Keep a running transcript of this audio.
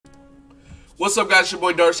What's up, guys? Your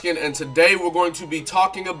boy Darkskin, and today we're going to be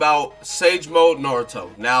talking about Sage Mode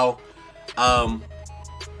Naruto. Now,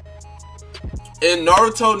 in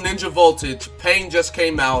Naruto Ninja Voltage, Pain just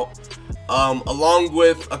came out, along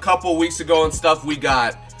with a couple weeks ago and stuff. We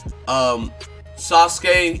got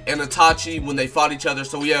Sasuke and Itachi when they fought each other.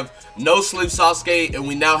 So we have No Sleep Sasuke, and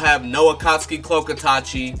we now have No Akatsuki Cloak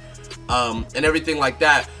Itachi, and everything like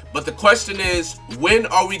that. But the question is, when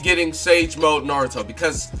are we getting Sage Mode Naruto?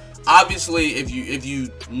 Because obviously, if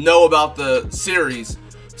you know about the series,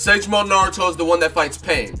 Sage Mode Naruto is the one that fights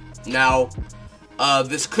Pain. Now,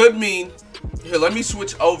 this could mean... Here, let me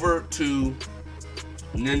switch over to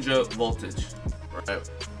Ninja Voltage.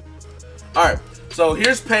 Alright, so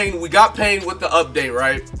here's Pain. We got Pain with the update,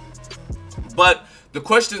 right? But the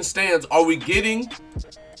question stands, are we getting...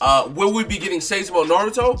 will we be getting Sage Mode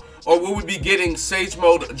Naruto? Or will we be getting Sage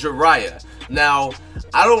Mode Jiraiya? Now,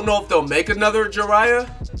 I don't know if they'll make another Jiraiya,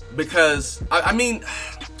 because, I mean,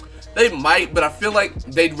 they might, but I feel like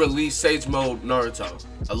they'd release Sage Mode Naruto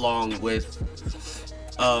along with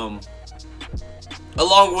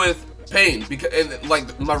Pain, because, and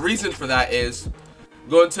like, my reason for that is,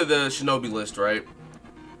 going to the Shinobi list, right?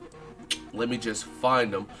 Let me just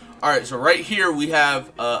find them. Alright, so right here we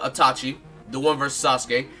have Itachi, the one versus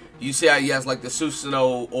Sasuke. You see how he has like the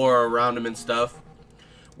Susanoo aura around him and stuff.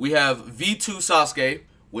 We have V2 Sasuke,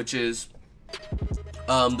 which is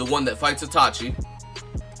the one that fights Itachi.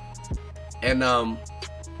 And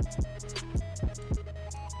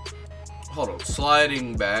hold on,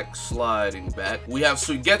 sliding back. We have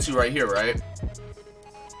Suigetsu right here, right?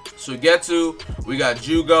 Suigetsu, we got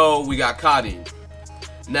Jugo, we got Karin.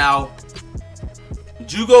 Now,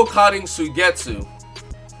 Jugo, Karin, Suigetsu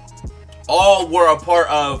all were a part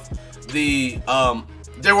of the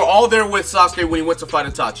they were all there with Sasuke when he went to fight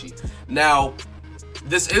Itachi. Now,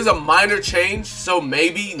 this is a minor change, so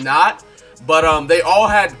maybe not, but they all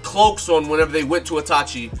had cloaks on whenever they went to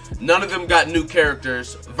Itachi. None of them got new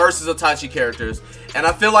characters versus Itachi characters, and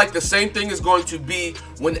I feel like the same thing is going to be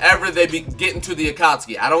whenever they get into the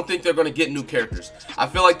Akatsuki. I don't think they're going to get new characters. I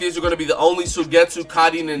feel like these are going to be the only Suigetsu,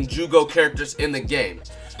 Karin, and Jugo characters in the game.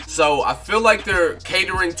 So I feel like they're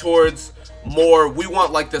catering towards more, we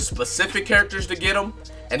want like the specific characters to get them,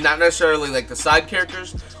 and not necessarily like the side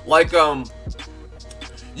characters. Like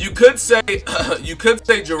you could say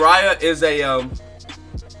Jiraiya is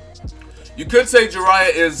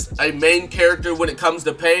a main character when it comes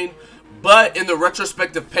to Pain, but in the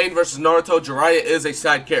retrospective Pain versus Naruto, Jiraiya is a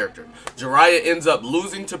side character. Jiraiya ends up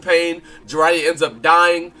losing to Pain. Jiraiya ends up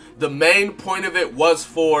dying. The main point of it was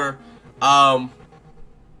for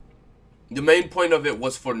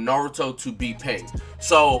Naruto to beat Pain.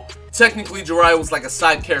 So, technically, Jiraiya was like a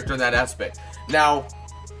side character in that aspect. Now,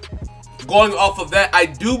 going off of that, I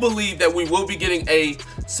do believe that we will be getting a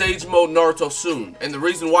Sage Mode Naruto soon. And the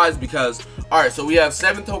reason why is because, alright, so we have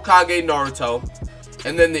 7th Hokage Naruto.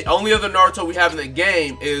 And then the only other Naruto we have in the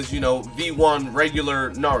game is, you know, V1 regular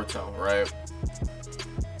Naruto, right?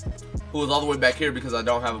 Who is all the way back here because I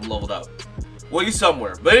don't have him leveled up. Well, he's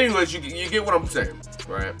somewhere. But anyways, you get what I'm saying,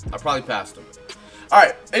 right? I probably passed him.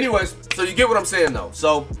 Alright, anyways, so you get what I'm saying, though.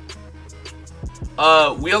 So,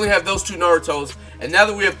 we only have those 2 Narutos. And now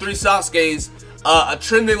that we have 3 Sasukes, a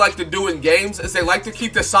trend they like to do in games is they like to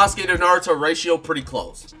keep the Sasuke to Naruto ratio pretty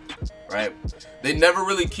close, right? They never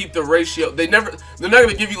really keep the ratio. They're not going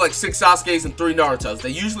to give you like 6 Sasukes and 3 Narutos.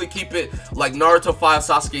 They usually keep it like Naruto 5,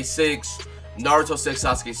 Sasuke 6, Naruto 6,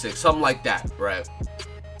 Sasuke 6, something like that, right?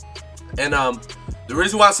 And the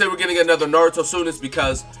reason why I say we're getting another Naruto soon is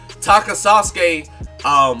because Taka Sasuke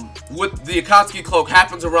with the Akatsuki cloak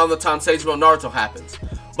happens around the time Sage Mode Naruto happens.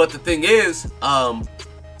 But the thing is,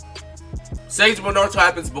 Sage Mode Naruto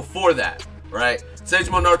happens before that, right? Sage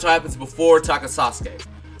Mode Naruto happens before Taka Sasuke.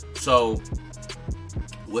 So,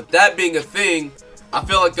 with that being a thing, I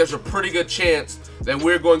feel like there's a pretty good chance that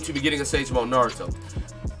we're going to be getting a Sage Mode Naruto.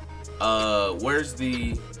 Where's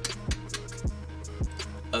the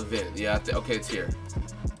event? Yeah, okay, it's here.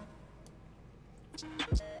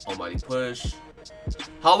 Almighty push.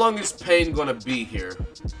 How long is Pain gonna be here?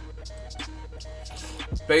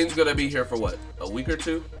 Pain's gonna be here for what? A week or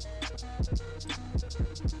 2?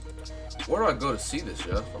 Where do I go to see this,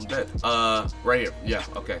 yo? I'm dead. Right here. Yeah,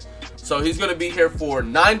 okay. So he's gonna be here for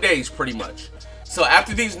 9 days, pretty much. So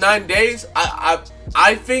after these 9 days,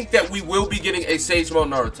 I think that we will be getting a Sage Mode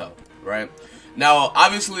Naruto, right? Now,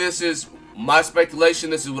 obviously, this is my speculation.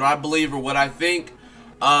 This is what I believe or what I think.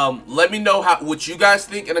 Let me know what you guys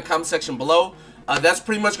think in the comment section below. that's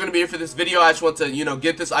pretty much going to be it for this video. I just want to, you know,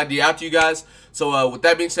 get this idea out to you guys. So with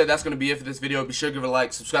that being said, that's going to be it for this video. Be sure to give it a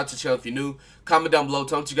like, subscribe to the channel if you're new, comment down below,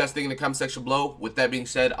 tell me what you guys think in the comment section below. With that being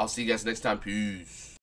said, I'll see you guys next time. Peace.